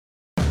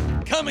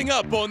Coming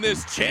up on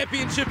this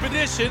championship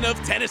edition of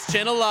Tennis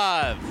Channel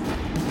Live.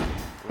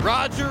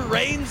 Roger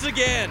reigns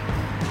again.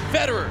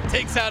 Federer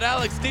takes out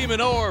Alex de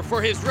Minaur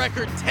for his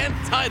record 10th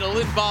title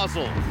in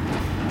Basel.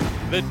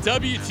 The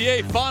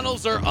WTA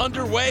finals are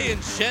underway in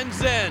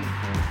Shenzhen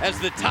as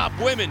the top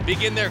women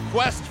begin their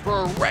quest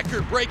for a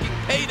record-breaking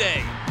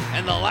payday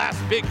and the last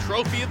big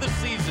trophy of the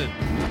season.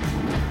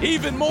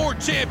 Even more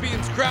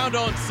champions crowned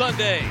on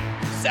Sunday.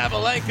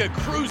 Sabalenka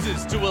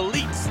cruises to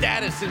elite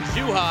status in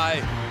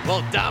Zhuhai,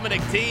 while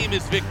Dominic Thiem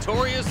is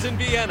victorious in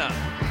Vienna.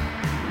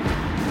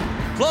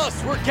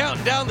 Plus, we're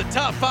counting down the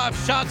top 5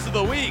 shots of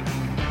the week.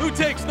 Who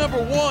takes number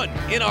 1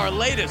 in our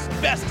latest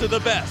Best of the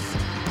Best?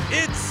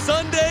 It's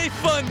Sunday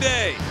Fun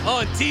Day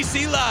on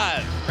TC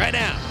Live right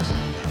now.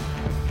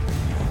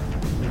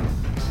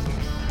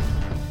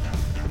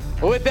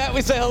 With that,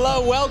 we say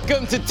hello.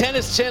 Welcome to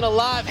Tennis Channel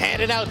Live,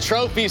 handing out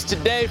trophies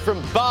today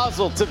from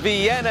Basel to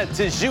Vienna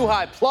to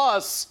Zhuhai.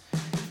 Plus,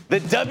 the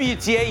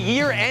WTA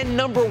year-end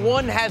number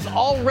 1 has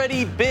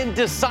already been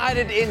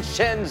decided in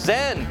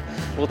Shenzhen.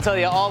 We'll tell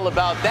you all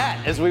about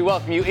that as we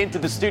welcome you into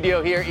the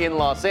studio here in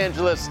Los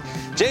Angeles.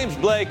 James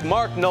Blake,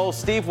 Mark Knoll,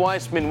 Steve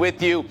Weissman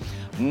with you.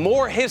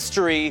 More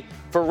history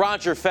for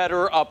Roger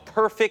Federer, a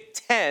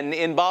perfect 10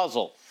 in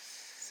Basel.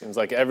 Seems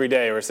like every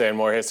day we're saying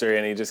more history,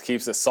 and he just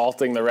keeps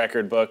assaulting the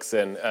record books.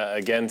 And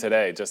again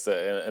today, just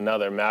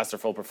another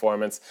masterful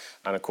performance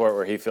on a court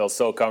where he feels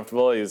so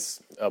comfortable.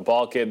 He's a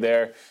ball kid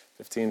there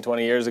 15,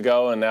 20 years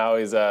ago, and now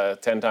he's a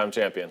 10-time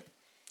champion.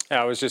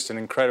 Yeah, it was just an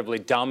incredibly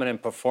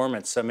dominant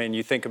performance. I mean,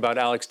 you think about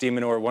Alex de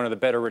Minaur, one of the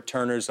better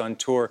returners on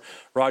tour.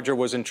 Roger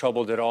wasn't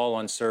troubled at all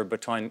on serve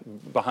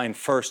behind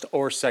first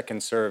or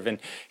second serve. And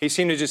he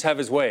seemed to just have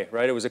his way,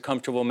 right? It was a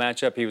comfortable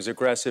matchup. He was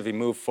aggressive. He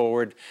moved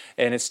forward.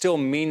 And it still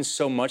means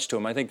so much to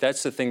him. I think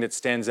that's the thing that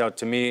stands out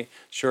to me.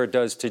 Sure it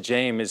does to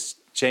James,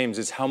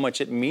 is how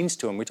much it means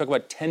to him. We talk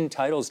about 10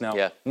 titles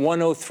now,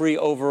 103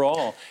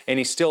 overall. And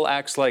he still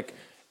acts like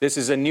this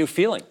is a new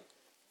feeling.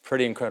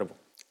 Pretty incredible.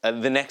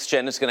 The next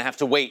gen is going to have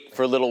to wait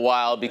for a little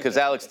while because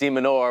Alex de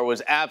Minaur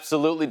was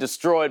absolutely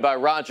destroyed by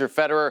Roger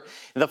Federer.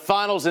 The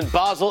finals in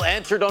Basel,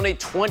 entered on a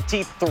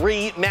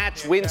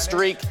 23-match win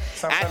streak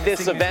at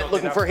this event,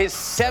 looking for his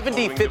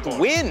 75th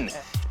win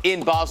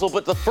in Basel.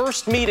 But the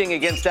first meeting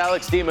against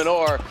Alex de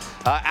Minaur,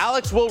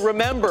 Alex will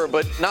remember,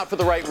 but not for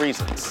the right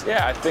reasons.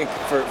 Yeah, I think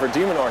for de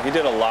Minaur, he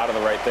did a lot of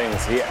the right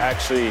things. He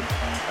actually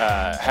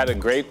had a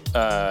great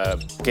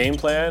game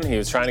plan. He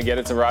was trying to get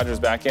it to Roger's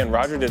backhand.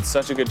 Roger did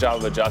such a good job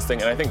of adjusting,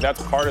 and I think that's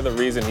part of the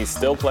reason he's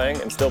still playing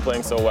and still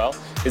playing so well,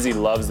 is he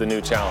loves the new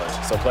challenge.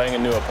 So playing a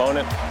new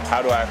opponent,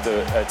 how do I have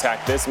to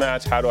attack this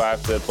match? How do I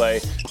have to play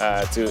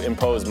to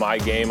impose my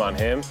game on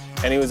him?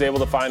 And he was able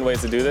to find ways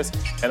to do this.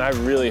 And I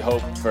really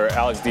hope for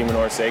Alex de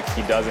Minaur's sake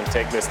he doesn't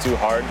take this too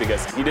hard,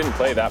 because he didn't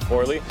play that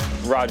poorly.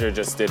 Roger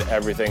just did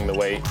everything the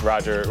way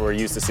we're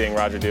used to seeing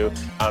Roger do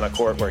on a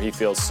court where he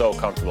feels so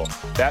comfortable.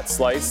 That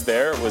slice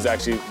there was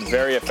actually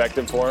very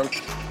effective for him,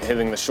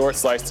 hitting the short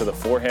slice to the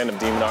forehand of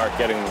de Minaur,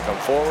 getting him to come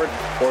forward,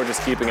 or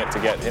just keeping it to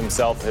get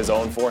himself his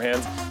own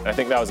forehand. And I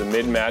think that was a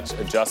mid-match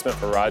adjustment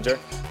for Roger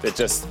that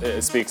just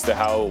speaks to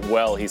how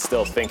well he's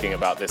still thinking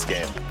about this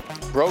game.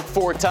 Broke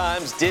 4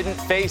 times, didn't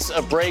face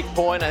a break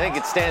point. I think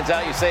it stands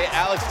out. You say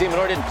Alex de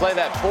Minaur didn't play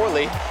that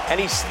poorly,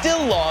 and he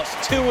still lost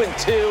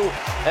 2-2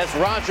 as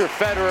Roger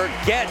Federer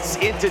gets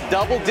into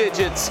double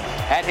digits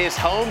at his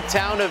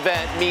hometown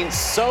event. Means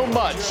so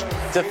much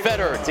to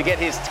Federer to get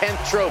his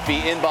 10th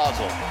trophy in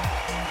Basel.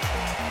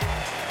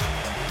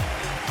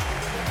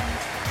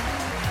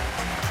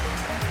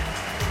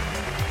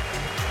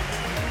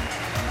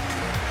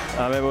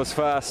 It was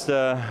fast,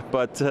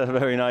 but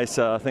very nice.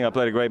 I think I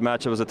played a great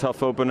match. It was a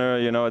tough opener,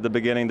 at the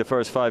beginning, the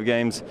first 5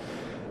 games.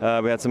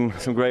 We had some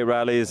great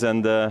rallies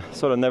and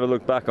sort of never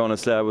looked back,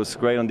 honestly. I was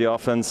great on the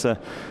offense,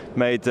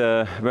 made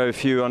very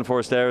few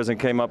unforced errors and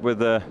came up with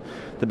the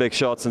big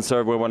shots and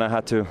serve when I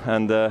had to.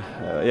 And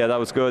that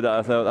was good.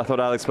 I thought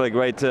Alex played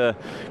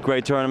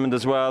great tournament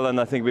as well, and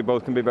I think we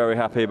both can be very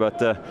happy. But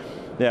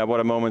what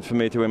a moment for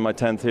me to win my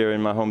 10th here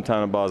in my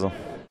hometown of Basel.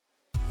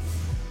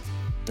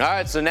 All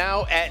right, so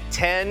now at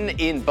 10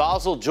 in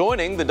Basel,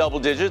 joining the double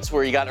digits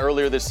where he got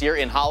earlier this year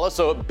in Halle.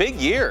 So a big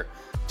year,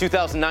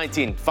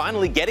 2019.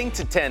 Finally getting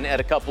to 10 at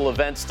a couple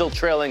events, still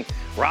trailing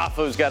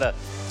Rafa, who's got a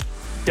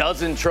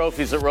dozen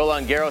trophies at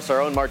Roland Garros. Our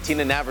own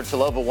Martina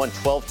Navratilova won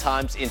 12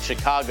 times in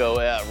Chicago.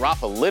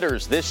 Rafa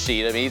litters this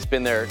sheet. I mean, he's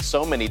been there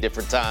so many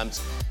different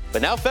times.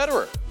 But now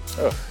Federer.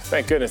 Oh,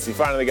 thank goodness he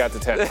finally got to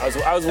 10.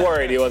 I was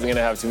worried he wasn't going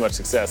to have too much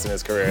success in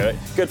his career.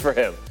 Good for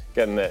him.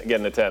 Getting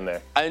the 10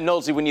 there. And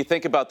Nosey, when you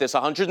think about this,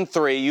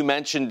 103, you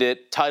mentioned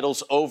it,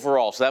 titles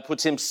overall. So that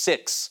puts him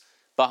 6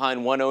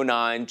 behind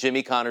 109,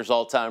 Jimmy Connor's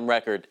all-time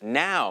record.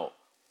 Now,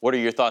 what are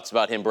your thoughts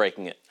about him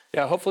breaking it?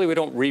 Yeah, hopefully we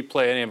don't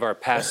replay any of our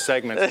past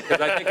segments, because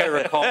I think I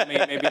recall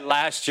maybe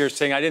last year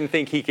saying I didn't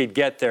think he could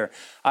get there.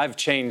 I've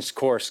changed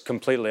course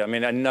completely. I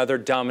mean, another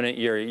dominant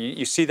year.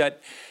 You see that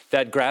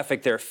that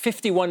graphic there.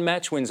 51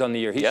 match wins on the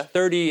year. He's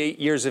 38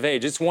 years of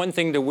age. It's one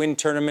thing to win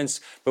tournaments,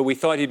 but we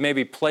thought he'd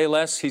maybe play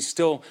less. He's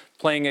still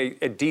playing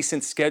a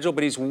decent schedule,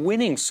 but he's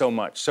winning so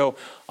much. So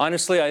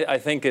honestly, I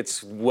think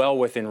it's well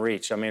within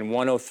reach. I mean,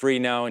 103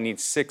 now and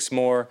needs 6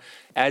 more.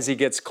 As he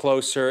gets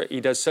closer,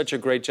 he does such a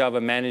great job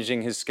of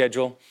managing his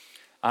schedule.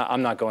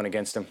 I'm not going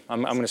against him.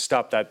 I'm going to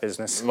stop that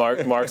business.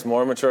 Mark's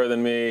more mature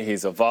than me.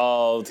 He's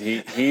evolved.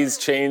 He's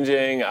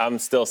changing. I'm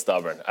still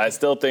stubborn. I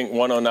still think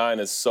 109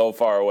 is so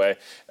far away.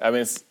 I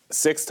mean, it's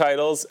 6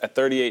 titles at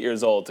 38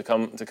 years old to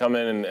come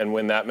in and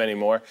win that many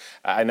more.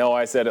 I know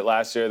I said it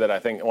last year that I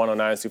think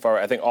 109 is too far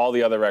away. I think all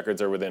the other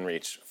records are within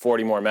reach.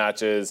 40 more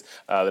matches,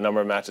 the number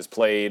of matches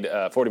played,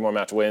 40 more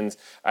match wins.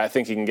 I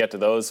think he can get to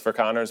those for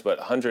Connors, but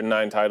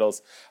 109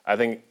 titles, I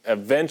think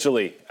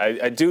eventually,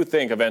 I do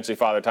think eventually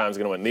Father Time's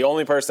going to win. The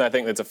only person I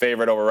think that's a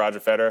favorite over Roger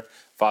Federer,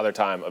 Father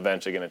Time,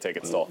 eventually going to take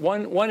its toll.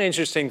 One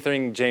interesting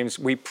thing, James,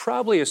 we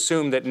probably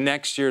assume that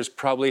next year is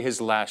probably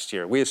his last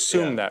year. We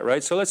assume that,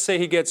 right? So let's say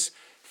he gets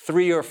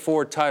 3 or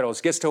 4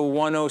 titles, gets to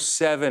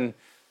 107.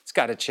 It's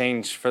got to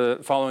change for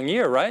the following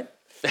year, right?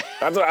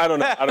 That's what, I don't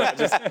know.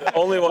 Just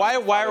only one.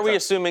 Why are we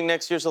assuming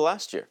next year's the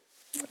last year?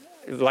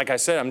 Like I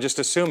said, I'm just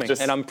assuming,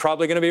 and I'm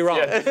probably going to be wrong.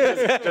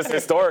 Yeah, just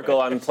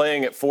historical. I'm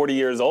playing at 40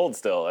 years old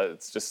still.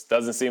 It just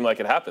doesn't seem like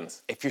it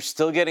happens. If you're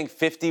still getting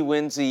 50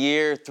 wins a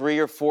year, 3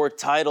 or 4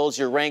 titles,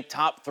 you're ranked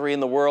top 3 in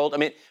the world. I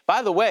mean,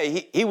 by the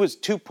way, he was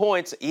 2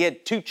 points. He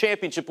had 2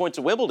 championship points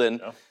at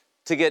Wimbledon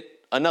to get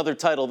another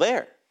title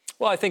there.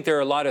 Well, I think there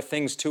are a lot of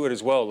things to it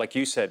as well. Like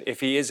you said, if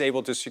he is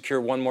able to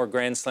secure 1 more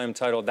Grand Slam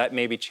title, that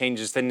maybe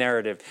changes the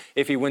narrative.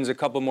 If he wins a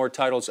couple more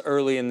titles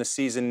early in the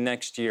season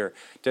next year,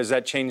 does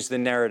that change the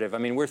narrative? I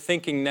mean, we're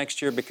thinking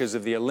next year because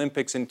of the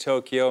Olympics in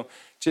Tokyo,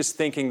 just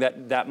thinking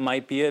that that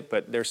might be it,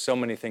 but there's so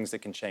many things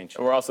that can change.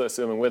 And we're also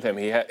assuming with him,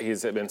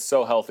 he's been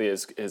so healthy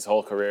his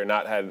whole career,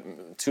 not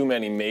had too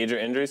many major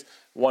injuries.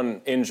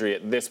 One injury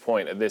at this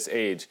point, at this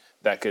age,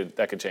 that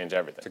could change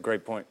everything. That's a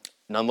great point.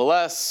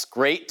 Nonetheless,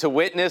 great to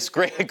witness,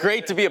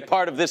 great to be a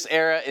part of this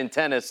era in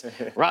tennis.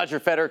 Roger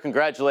Federer,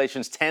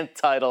 congratulations, 10th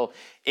title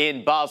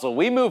in Basel.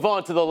 We move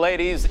on to the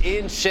ladies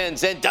in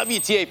Shenzhen.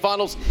 WTA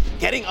Finals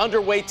getting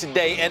underway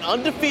today. An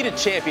undefeated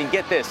champion,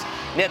 get this,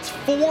 nets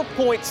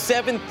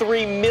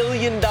 $4.73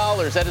 million.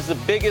 That is the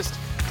biggest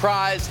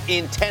prize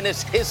in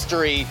tennis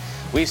history.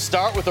 We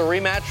start with a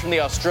rematch from the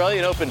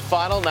Australian Open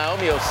final,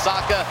 Naomi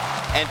Osaka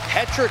and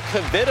Petra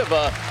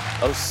Kvitova.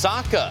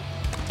 Osaka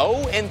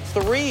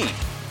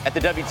 0-3 at the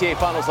WTA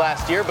Finals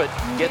last year, but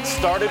gets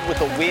started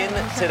with a win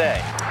today.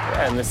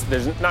 Yeah, and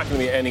there's not going to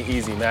be any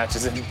easy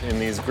matches in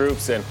these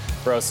groups. And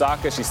for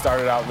Osaka, she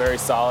started out very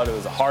solid. It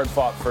was a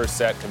hard-fought first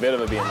set.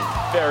 Kvitova being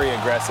very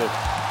aggressive.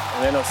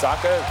 And then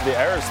Osaka, the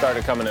errors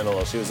started coming in a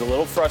little. She was a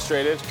little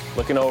frustrated,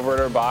 looking over at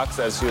her box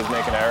as she was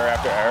making error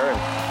after error, and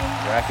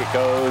racket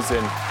goes,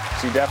 and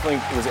she definitely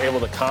was able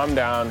to calm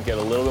down, get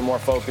a little bit more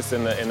focused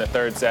in the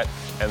third set,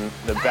 and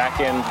the back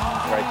end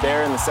right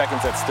there in the second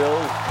set still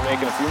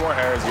making a few more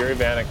errors. Yuri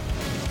Vanek,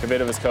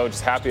 Kvitova's coach,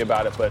 is happy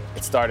about it, but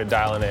it started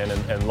dialing in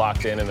and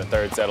locked in the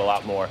third set a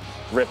lot more,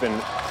 ripping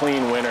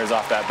clean winners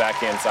off that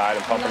backhand side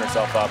and pumping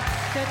herself up.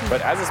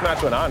 But as this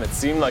match went on, it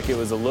seemed like it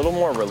was a little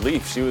more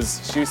relief. She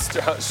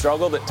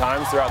struggled at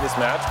times throughout this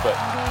match, but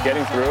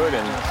getting through it,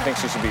 and I think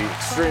she should be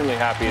extremely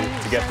happy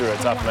to get through a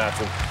tough match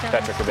with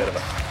Petra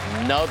Kvitova.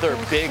 Another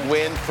big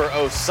win for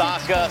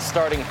Osaka,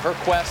 starting her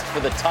quest for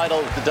the title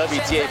at the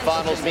WTA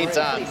Finals.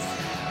 Meantime,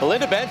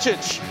 Belinda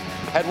Bencic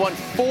had won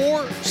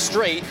 4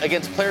 straight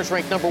against players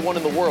ranked #1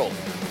 in the world.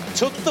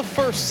 Took the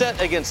first set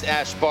against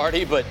Ash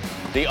Barty, but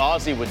the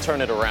Aussie would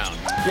turn it around.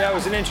 Yeah, it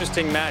was an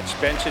interesting match.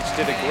 Bencic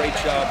did a great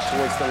job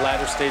towards the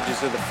latter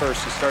stages of the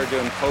first. She started to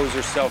impose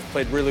herself,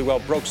 played really well,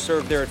 broke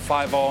serve there at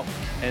 5-all,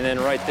 and then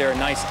right there, a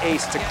nice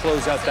ace to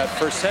close out that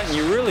first set. And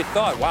you really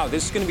thought, wow,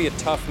 this is going to be a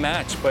tough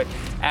match. But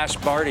Ash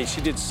Barty,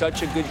 she did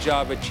such a good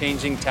job at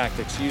changing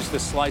tactics. She used the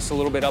slice a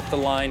little bit up the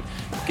line,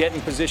 get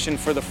in position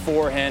for the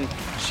forehand.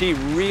 She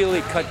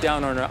really cut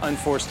down on her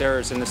unforced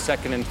errors in the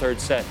second and third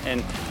set,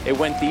 and it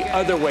went the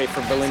other way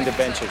for Belinda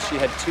Bencic. She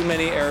had too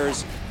many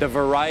errors. The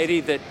variety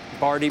that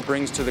Barty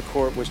brings to the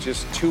court was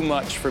just too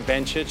much for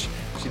Bencic.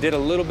 She did a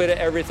little bit of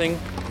everything,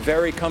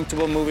 very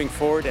comfortable moving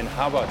forward, and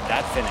how about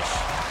that finish?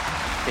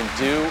 Can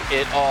do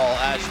it all.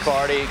 Ash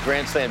Barty,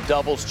 Grand Slam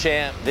doubles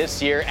champ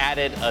this year,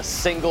 added a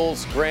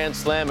singles Grand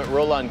Slam at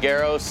Roland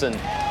Garros, and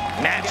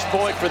match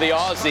point for the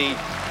Aussie.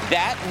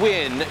 That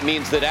win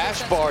means that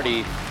Ash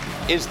Barty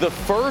is the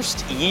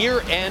first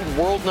year-end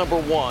world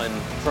 #1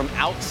 from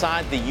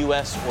outside the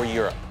U.S. or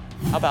Europe.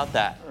 How about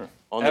that?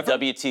 On the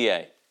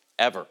WTA,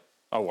 ever.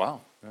 Oh, wow.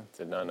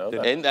 Did not know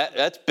that. And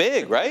that's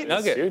big, right?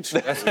 Nugget. Huge.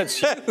 That's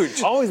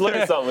huge. Always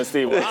learn something with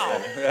Steve.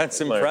 Wow, that's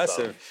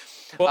impressive.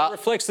 Well, it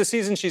reflects the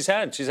season she's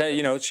had.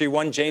 She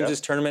won James's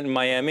tournament in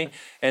Miami,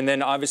 and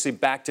then obviously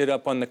backed it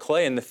up on the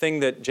clay. And the thing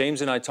that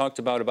James and I talked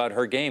about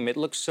her game, it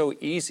looks so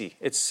easy.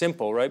 It's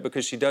simple, right?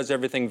 Because she does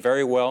everything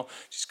very well.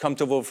 She's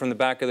comfortable from the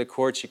back of the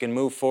court. She can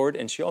move forward,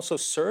 and she also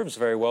serves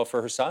very well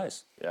for her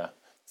size. Yeah.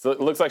 So it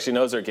looks like she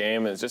knows her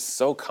game and is just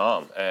so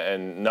calm,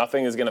 and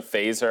nothing is going to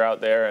faze her out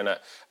there. And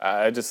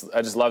I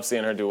just love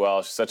seeing her do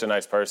well. She's such a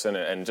nice person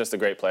and just a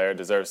great player.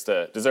 Deserves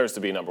to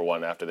be number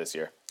one after this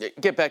year.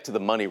 Get back to the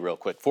money real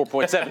quick.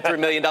 $4.73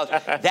 million.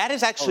 That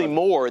is actually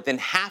more than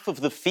half of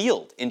the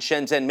field in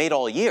Shenzhen made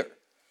all year.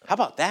 How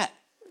about that?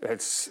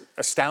 It's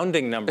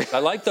astounding numbers. I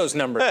like those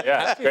numbers.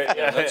 Yeah, great.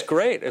 Yeah. That's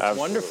great. It's Absolutely.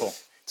 Wonderful.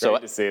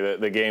 Great to see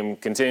the game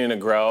continuing to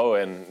grow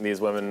and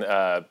these women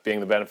being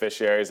the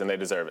beneficiaries, and they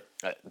deserve it.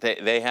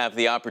 They have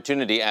the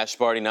opportunity, Ash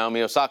Barty,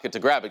 Naomi Osaka, to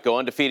grab it. Go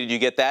undefeated, you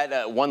get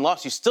that. One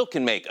loss, you still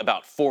can make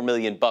about $4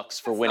 million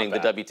for winning the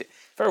WTA.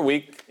 For a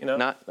week,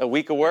 Not a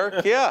week of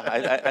work? Yeah,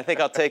 I think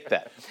I'll take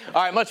that.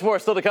 All right, much more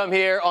still to come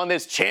here on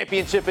this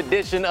championship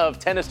edition of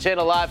Tennis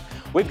Channel Live.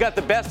 We've got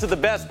the best of the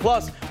best,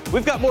 plus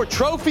we've got more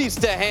trophies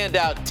to hand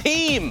out.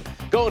 Team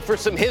going for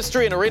some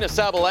history, and Aryna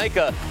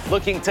Sabalenka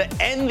looking to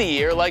end the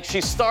year like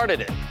she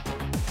started it.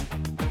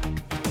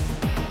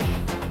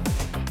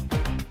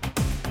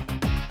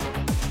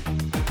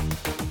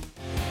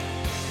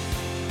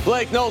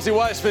 Blake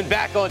Nosey-Weissman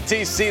back on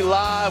TC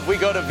Live. We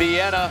go to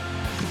Vienna.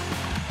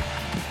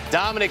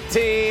 Dominic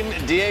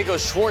Thiem, Diego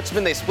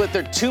Schwartzman, they split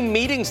their 2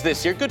 meetings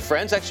this year. Good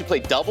friends, actually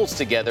played doubles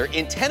together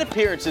in 10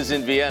 appearances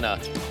in Vienna.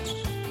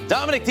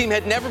 Dominic Thiem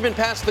had never been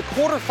past the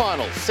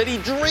quarterfinals. Said he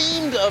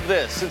dreamed of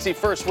this since he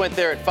first went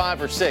there at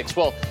 5 or 6.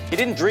 Well, he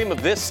didn't dream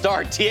of this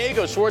start.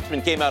 Diego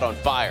Schwartzman came out on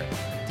fire.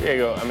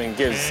 Diego,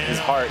 gives his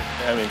heart,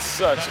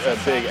 such a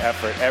big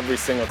effort every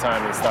single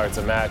time he starts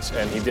a match,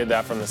 and he did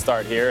that from the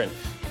start here. And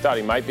thought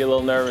he might be a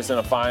little nervous in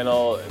a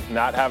final,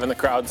 not having the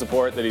crowd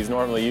support that he's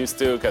normally used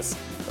to, because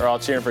they're all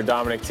cheering for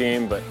Dominic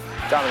Thiem. But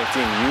Dominic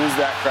Thiem used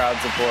that crowd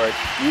support,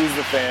 used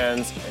the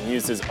fans, and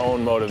used his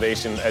own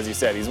motivation. As you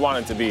said, he's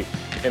wanted to be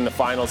in the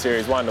finals here.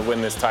 He's wanted to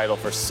win this title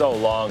for so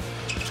long.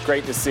 It's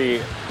great to see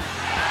an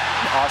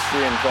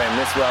Austrian playing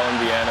this well in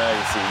Vienna.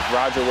 You see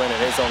Roger win in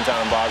his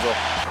hometown in Basel.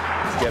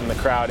 He's getting the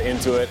crowd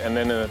into it, and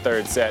then in the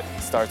third set,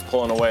 starts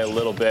pulling away a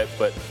little bit,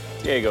 but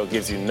Diego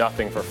gives you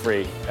nothing for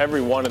free.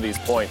 Every one of these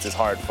points is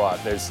hard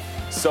fought. There's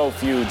so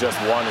few just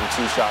 1- and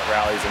 2-shot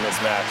rallies in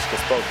this match,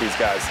 because both these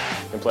guys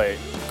can play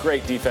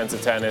great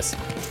defensive tennis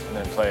and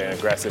then play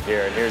aggressive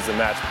here. And here's the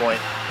match point.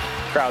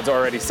 Crowd's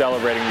already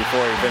celebrating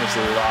before he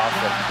finishes it off.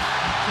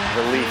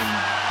 And relief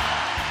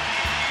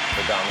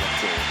for Dominic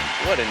Thiem.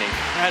 What an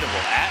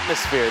incredible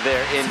atmosphere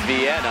there in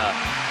Vienna.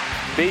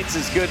 Beats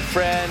his good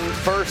friend.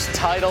 First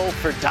title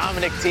for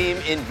Dominic Thiem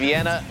in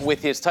Vienna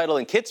with his title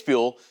in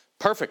Kitzbühel.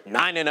 Perfect,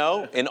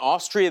 9-0 in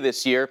Austria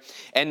this year.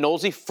 And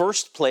Nosey,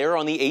 first player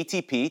on the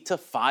ATP to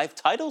 5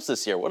 titles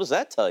this year. What does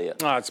that tell you?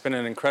 Oh, it's been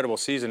an incredible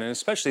season, and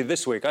especially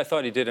this week. I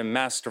thought he did a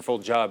masterful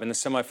job in the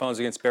semifinals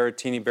against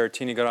Berrettini.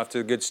 Berrettini got off to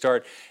a good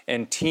start,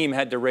 and Thiem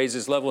had to raise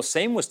his level.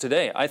 Same was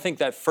today. I think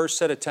that first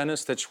set of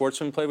tennis that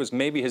Schwartzman played was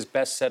maybe his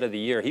best set of the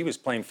year. He was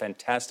playing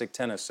fantastic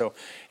tennis. So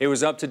it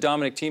was up to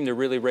Dominic Thiem to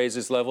really raise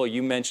his level.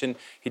 You mentioned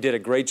he did a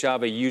great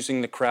job of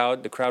using the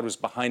crowd. The crowd was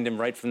behind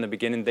him right from the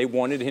beginning. They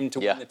wanted him to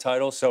win the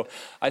title. So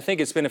I think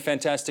it's been a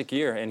fantastic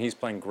year, and he's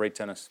playing great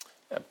tennis.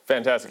 Yeah,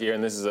 fantastic year,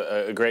 and this is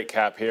a great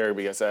cap here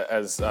because,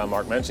 as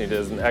Mark mentioned, he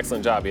does an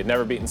excellent job. He had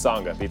never beaten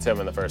Tsonga, beats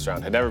him in the first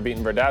round. Had never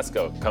beaten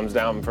Verdasco, comes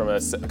back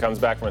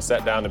from a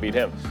set down to beat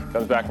him.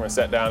 Comes back from a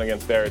set down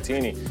against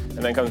Berrettini, and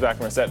then comes back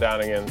from a set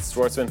down against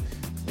Schwartzman.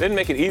 Didn't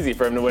make it easy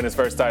for him to win his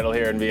first title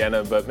here in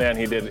Vienna, but man,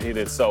 he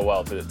did so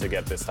well to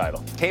get this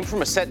title. Came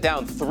from a set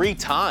down 3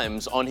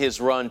 times on his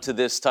run to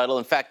this title.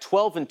 In fact,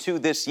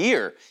 12-2 this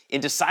year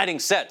in deciding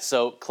sets.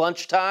 So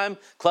clutch time,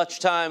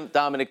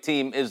 Dominic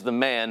Thiem is the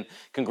man.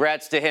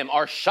 Congrats to him.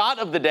 Our shot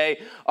of the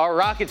day, our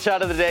rocket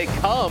shot of the day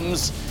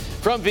comes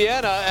from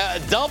Vienna.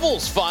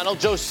 Doubles final,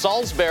 Joe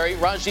Salisbury,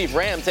 Rajiv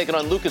Ram taking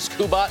on Lucas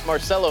Kubat,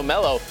 Marcelo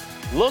Melo.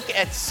 Look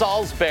at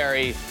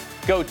Salisbury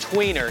go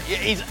tweener.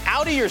 He's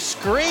out of your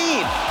screen.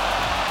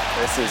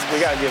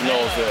 We got to give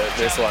Knowles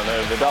this one.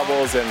 The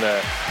doubles and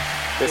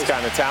this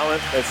kind of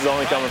talent, this is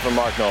only coming from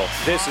Mark Knowles.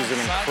 This is an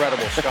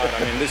incredible shot.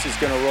 This is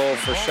going to roll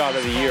for shot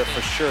of the year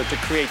for sure. To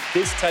create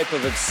this type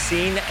of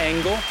obscene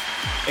angle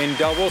in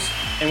doubles.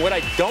 And what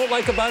I don't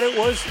like about it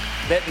was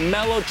that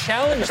Melo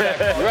challenged that.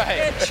 Right.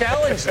 You can't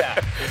challenge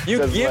that.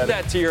 You give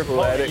that to your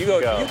opponent. You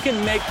go, you can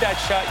make that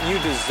shot, you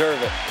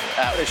deserve it.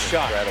 What a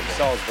shot,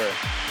 Salisbury.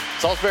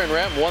 Salisbury and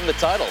Ram won the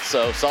title,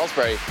 so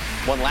Salisbury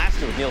won last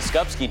year with Neil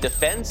Skupski,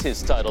 defends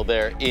his title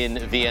there in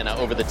Vienna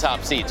over the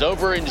top seeds.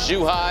 Over in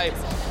Zhuhai,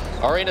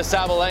 Aryna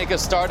Sabalenka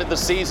started the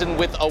season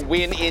with a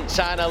win in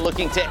China,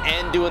 looking to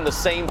end doing the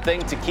same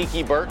thing to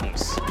Kiki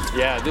Bertens.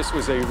 Yeah, this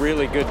was a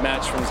really good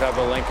match from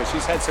Sabalenka.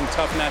 She's had some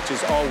tough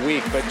matches all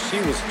week, but she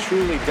was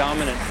truly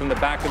dominant from the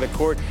back of the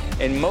court,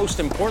 and most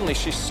importantly,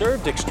 she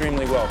served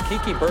extremely well.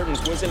 Kiki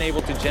Bertens wasn't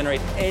able to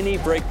generate any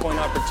breakpoint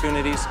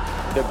opportunities.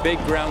 The big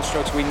ground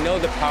strokes, we know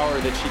the power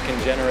that she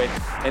can generate,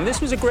 and this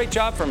was a great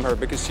job from her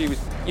because she was,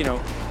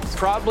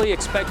 probably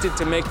expected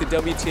to make the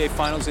WTA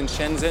finals in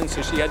Shenzhen,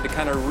 so she had to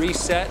kind of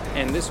reset,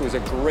 and this was a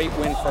great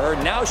win for her.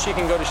 Now she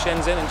can go to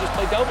Shenzhen and just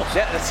play doubles.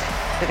 Yeah, that's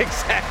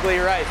exactly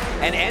right.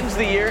 And ends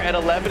the year at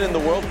 11 in the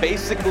world,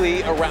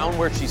 basically around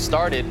where she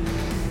started.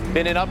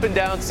 Been an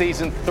up-and-down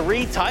season.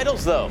 3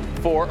 titles, though,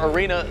 for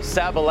Aryna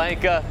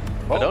Sabalenka.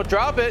 But don't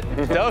drop it.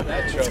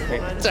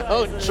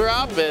 Don't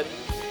drop it.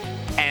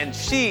 And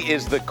she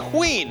is the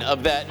queen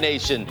of that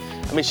nation.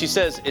 I mean, she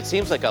says, it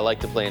seems like I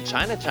like to play in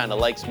China. China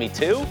likes me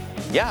too.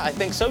 Yeah, I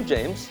think so,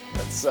 James.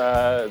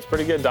 It's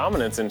pretty good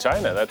dominance in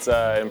China. That's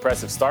an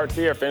impressive start to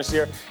the year, finish the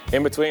year.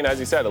 In between, as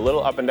you said, a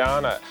little up and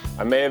down.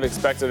 I may have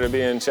expected her to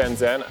be in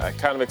Shenzhen. I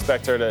kind of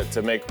expect her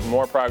to make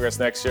more progress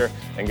next year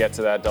and get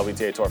to that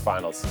WTA Tour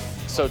Finals.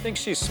 So I think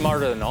she's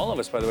smarter than all of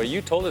us, by the way.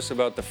 You told us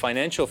about the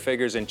financial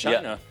figures in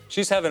China. Yeah.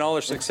 She's having all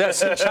her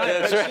success in China.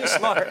 That's right. She's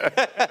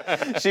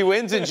smart. She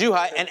wins in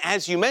Zhuhai, and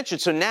as you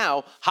mentioned, so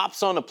now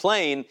hops on a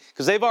plane,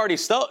 because they've already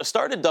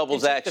started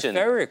doubles action.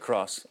 The ferry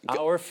across.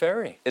 Our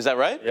ferry. Is that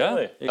right? Yeah.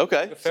 Really?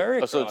 Okay.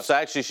 Ferry so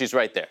actually, she's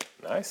right there.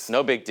 Nice.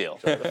 No big deal.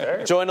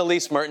 Join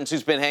Elise Mertens,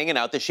 who's been hanging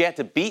out there. She had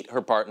to beat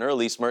her partner,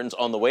 Elise Mertens,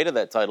 on the way to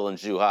that title in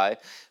Zhuhai.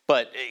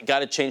 But got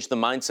to change the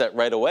mindset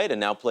right away to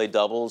now play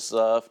doubles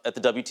at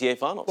the WTA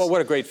Finals. Well,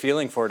 what a great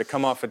feeling for her to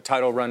come off a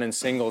title run in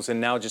singles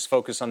and now just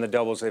focus on the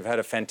doubles. They've had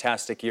a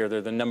fantastic year.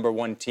 They're the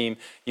 #1 team.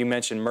 You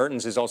mentioned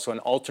Mertens is also an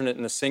alternate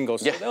in the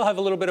singles. So they'll have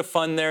a little bit of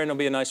fun there, and it'll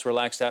be a nice,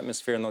 relaxed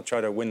atmosphere, and they'll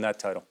try to win that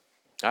title.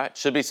 All right,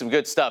 should be some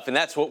good stuff. And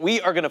that's what we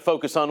are going to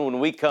focus on when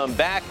we come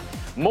back.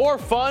 More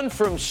fun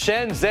from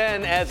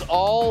Shenzhen as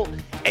all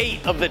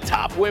 8 of the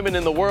top women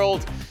in the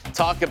world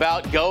talk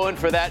about going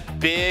for that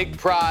big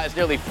prize,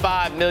 nearly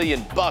 $5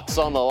 million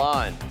on the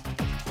line.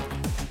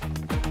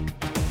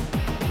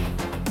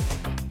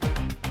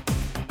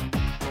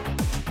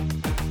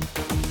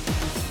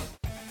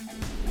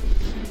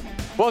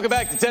 Welcome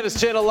back to Tennis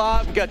Channel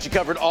Live. We got you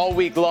covered all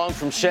week long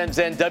from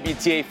Shenzhen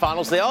WTA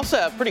Finals. They also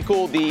have pretty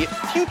cool the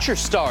Future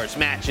Stars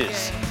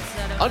matches.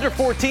 Under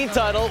 14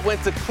 title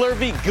went to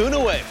Clervie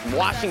Gunaway from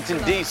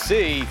Washington,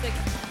 D.C.,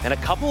 and a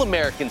couple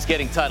Americans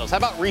getting titles. How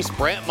about Reese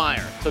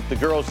Brantmeyer? Took the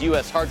girls'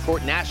 U.S.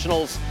 Hardcourt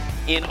Nationals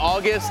in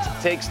August,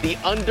 takes the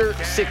Under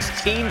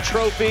 16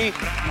 trophy.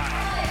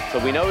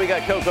 So we know we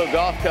got Coco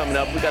Gauff coming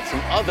up. We got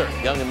some other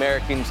young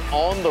Americans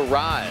on the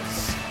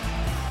rise.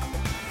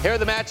 Here are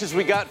the matches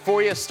we got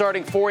for you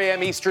starting 4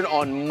 a.m. Eastern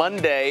on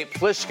Monday.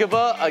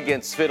 Pliskova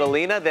against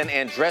Svitolina, then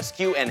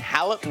Andreescu and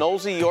Halep.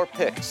 Nosey, your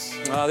picks.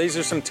 These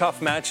are some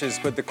tough matches,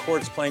 but the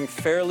court's playing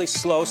fairly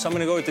slow. So I'm going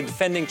to go with the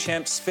defending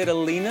champ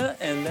Svitolina,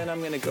 and then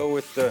I'm going to go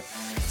with the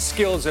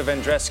skills of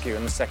Andreescu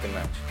in the second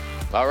match.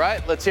 All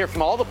right, let's hear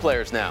from all the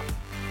players now.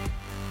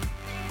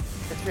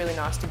 It's really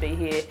nice to be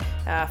here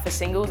for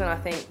singles, and I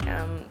think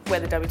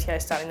where the WTA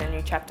is starting their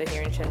new chapter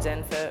here in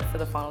Shenzhen for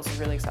the finals is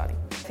really exciting.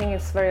 I think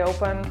it's very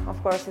open.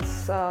 Of course,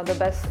 it's the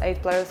best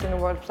 8 players in the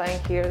world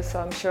playing here, so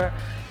I'm sure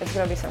it's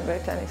going to be some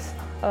great tennis.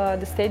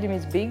 The stadium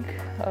is big,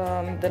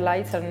 the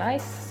lights are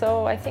nice,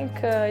 so I think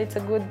it's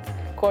a good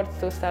court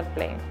to start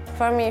playing.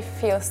 For me, it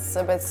feels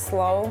a bit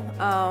slow,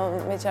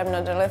 which I'm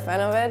not really a fan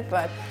of it,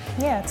 but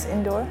yeah, it's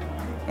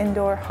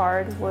indoor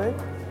hardwood.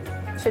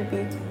 Should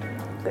be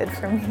good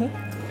for me.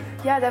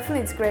 Yeah,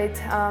 definitely it's great.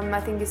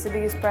 I think it's the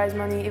biggest prize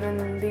money,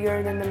 even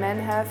bigger than the men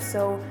have,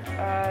 so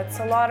it's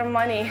a lot of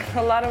money,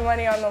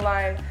 on the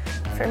line.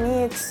 For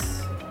me,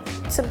 it's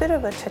a bit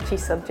of a touchy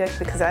subject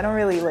because I don't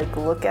really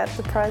look at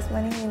the prize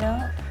money, you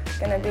know. It's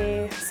gonna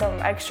be some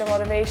extra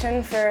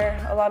motivation for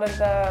a lot of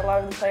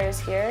the players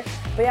here.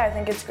 But yeah, I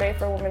think it's great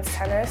for women's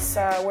tennis.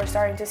 We're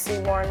starting to see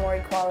more and more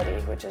equality,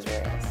 which is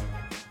really nice.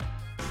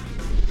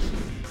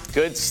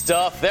 Good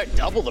stuff. They're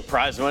double the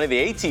prize money.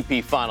 The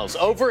ATP Finals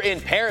over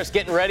in Paris,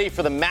 getting ready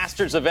for the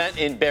Masters event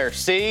in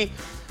Bercy.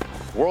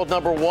 World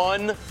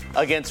 #1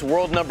 against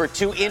world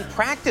 #2 in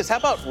practice. How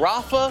about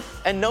Rafa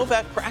and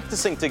Novak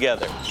practicing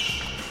together?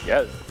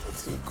 Yeah,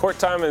 court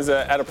time is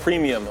at a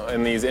premium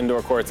in these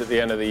indoor courts at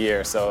the end of the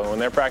year. So when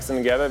they're practicing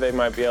together, they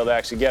might be able to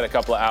actually get a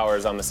couple of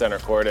hours on the center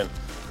court and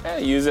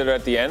use it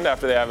at the end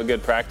after they have a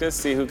good practice.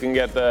 See who can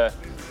get the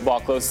ball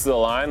closest to the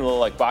line, a little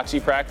like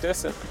bocce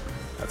practice. And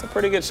that's a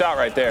pretty good shot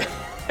right there.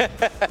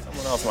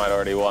 Someone else might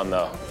already won,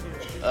 though.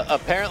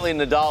 Apparently,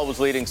 Nadal was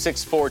leading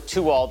 6-4,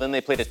 2-all. Then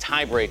they played a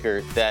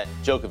tiebreaker that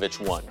Djokovic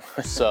won.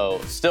 So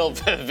still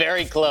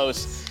very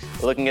close.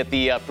 Looking at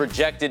the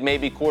projected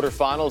maybe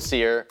quarterfinals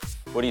here.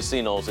 What do you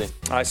see, Nosey?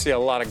 I see a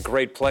lot of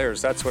great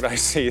players. That's what I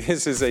see.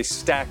 This is a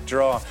stacked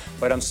draw.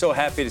 But I'm so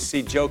happy to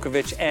see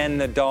Djokovic and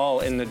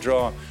Nadal in the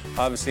draw.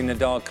 Obviously,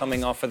 Nadal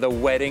coming off of the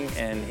wedding,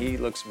 and he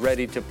looks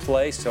ready to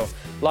play. So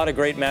a lot of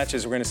great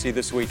matches we're going to see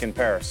this week in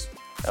Paris.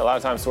 A lot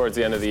of times towards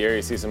the end of the year,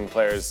 you see some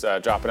players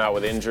dropping out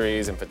with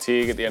injuries and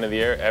fatigue at the end of the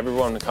year.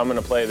 Everyone coming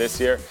to play this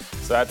year,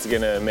 so that's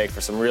going to make for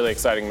some really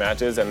exciting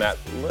matches. And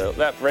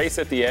that race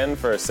at the end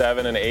for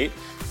 7 and 8,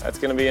 that's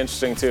going to be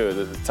interesting too.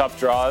 The tough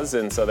draws,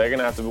 and so they're going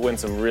to have to win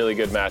some really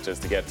good matches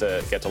to get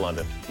to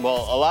London.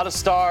 Well, a lot of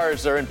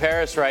stars are in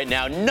Paris right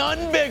now.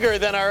 None bigger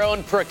than our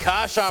own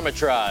Prakash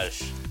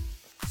Amritraj.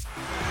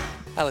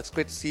 Alex,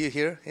 great to see you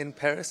here in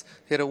Paris.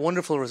 You had a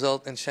wonderful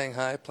result in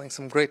Shanghai, playing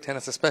some great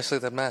tennis, especially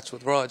that match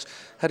with Raj.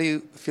 How do you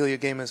feel your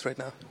game is right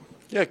now?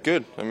 Yeah,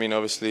 good. I mean,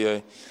 obviously,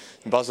 in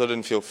Basel I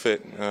didn't feel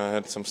fit. I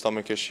had some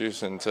stomach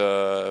issues and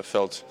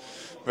felt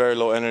very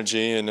low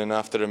energy, and then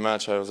after the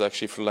match, I was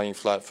actually laying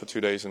flat for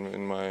 2 days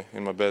in my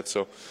bed.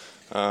 So,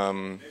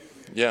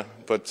 yeah.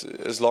 But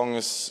as long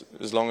as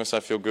I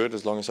feel good,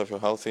 as long as I feel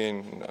healthy,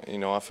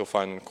 and I feel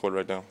fine in the court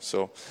right now.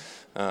 So,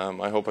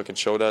 I hope I can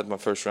show that. My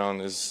first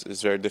round is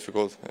very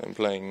difficult. I'm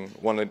playing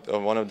one of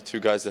the two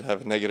guys that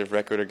have a negative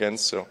record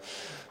against. So,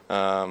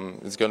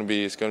 it's gonna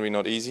be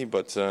not easy,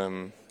 but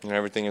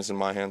everything is in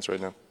my hands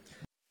right now.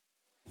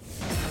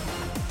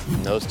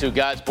 Those two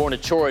guys born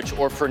at Chorich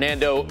or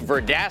Fernando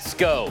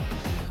Verdasco.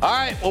 All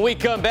right, when we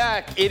come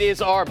back, it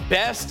is our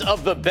best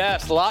of the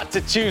best. A lot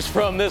to choose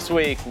from this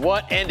week.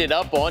 What ended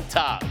up on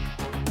top?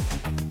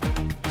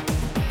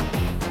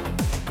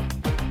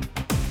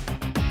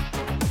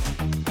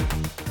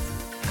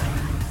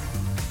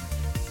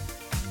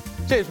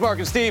 James, Mark,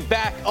 and Steve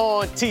back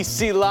on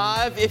TC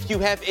Live. If you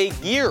have a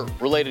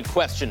gear-related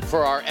question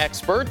for our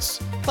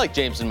experts, like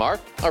James and Mark,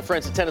 our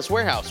friends at Tennis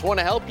Warehouse want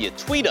to help you,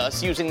 tweet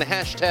us using the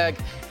hashtag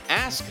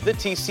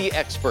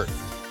AskTheTCExpert.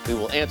 We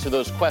will answer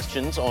those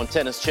questions on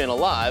Tennis Channel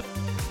Live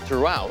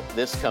throughout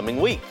this coming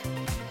week.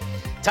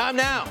 Time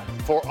now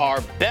for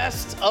our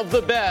best of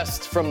the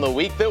best from the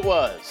week that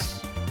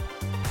was.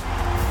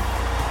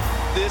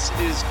 This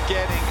is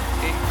getting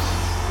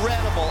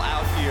incredible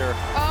out here.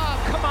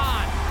 Oh, come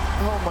on.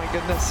 Oh, my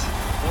goodness.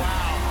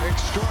 Wow,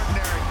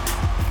 extraordinary.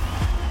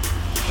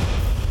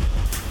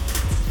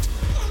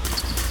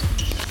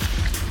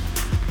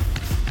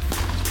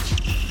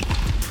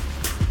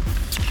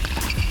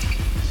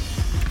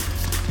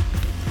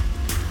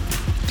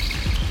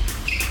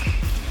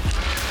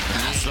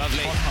 That's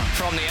lovely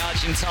from the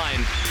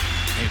Argentine,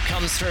 who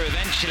comes through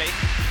eventually.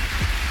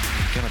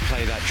 Going to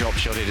play that drop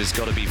shot. It has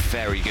got to be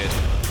very good.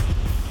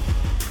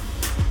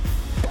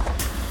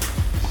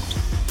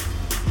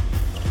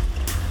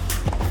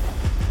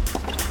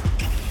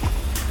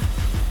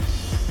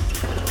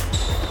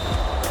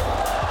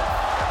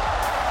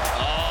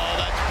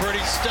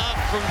 Stuff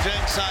from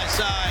Zheng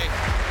Sai.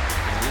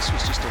 And this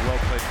was just a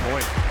well-played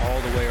point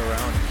all the way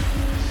around.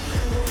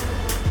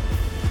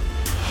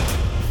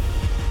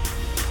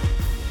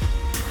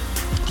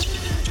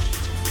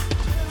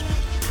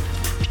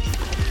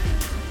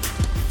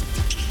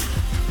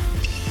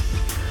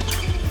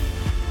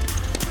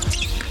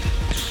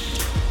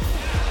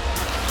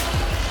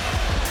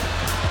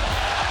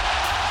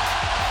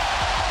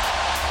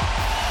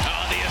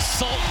 Oh, the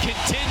assault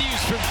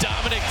continues from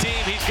Dominic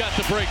Thiem. He's got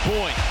the break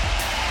point.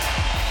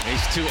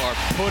 These two are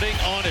putting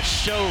on a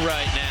show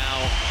right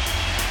now.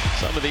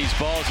 Some of these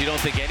balls you don't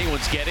think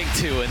anyone's getting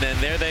to, and then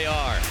there they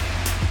are.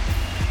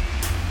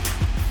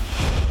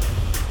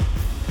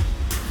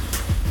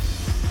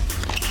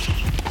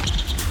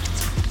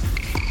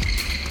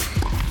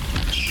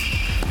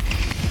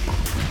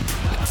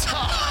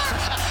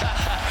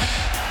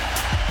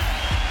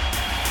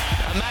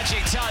 A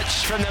magic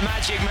touch from the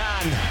Magic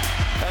Man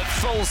at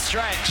full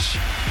stretch.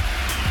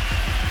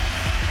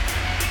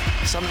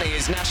 Something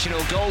his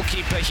national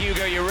goalkeeper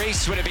Hugo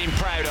Lloris would have been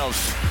proud of.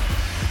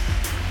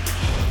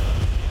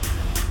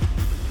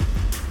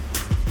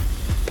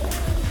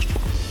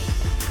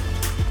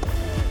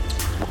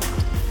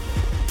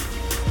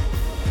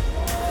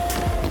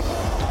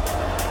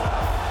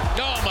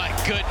 Oh my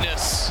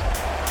goodness.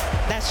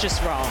 That's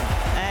just wrong.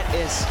 That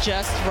is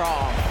just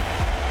wrong.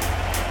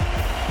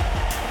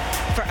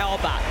 For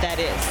Elbot, that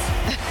is.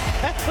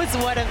 That was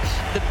one of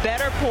the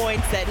better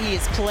points that he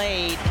has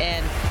played,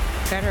 and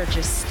Federer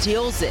just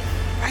steals it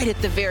right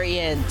at the very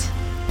end.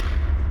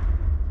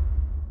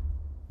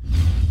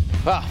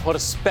 Wow, what a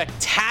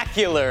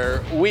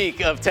spectacular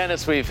week of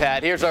tennis we've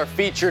had. Here's our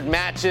featured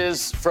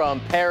matches from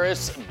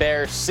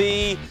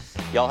Paris-Bercy.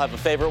 Y'all have a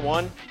favorite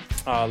one?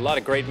 A lot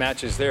of great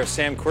matches there.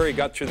 Sam Querrey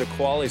got through the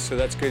quali, so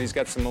that's good. He's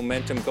got some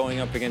momentum going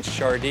up against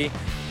Chardy.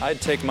 I'd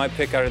take my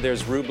pick out of there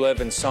is Rublev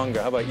and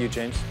Tsonga. How about you,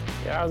 James?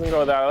 Yeah, I was going to go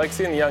with that. I like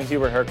seeing the young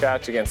Hubert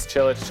Hurkacz against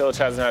Cilic. Cilic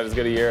hasn't had as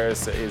good a year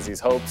as he's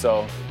hoped,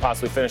 so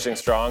possibly finishing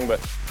strong, but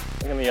I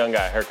think I'm the young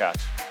guy,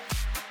 Hurkacz.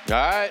 All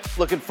right,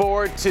 looking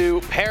forward to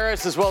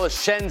Paris as well as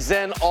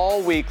Shenzhen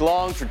all week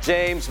long. For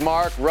James,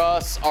 Mark,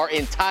 Russ, our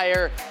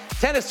entire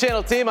Tennis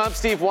Channel team, I'm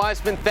Steve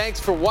Weissman. Thanks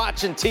for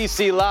watching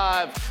TC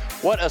Live.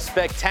 What a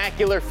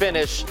spectacular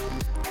finish.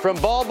 From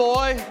ball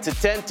boy to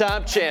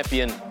 10-time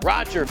champion,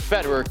 Roger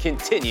Federer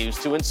continues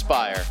to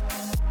inspire.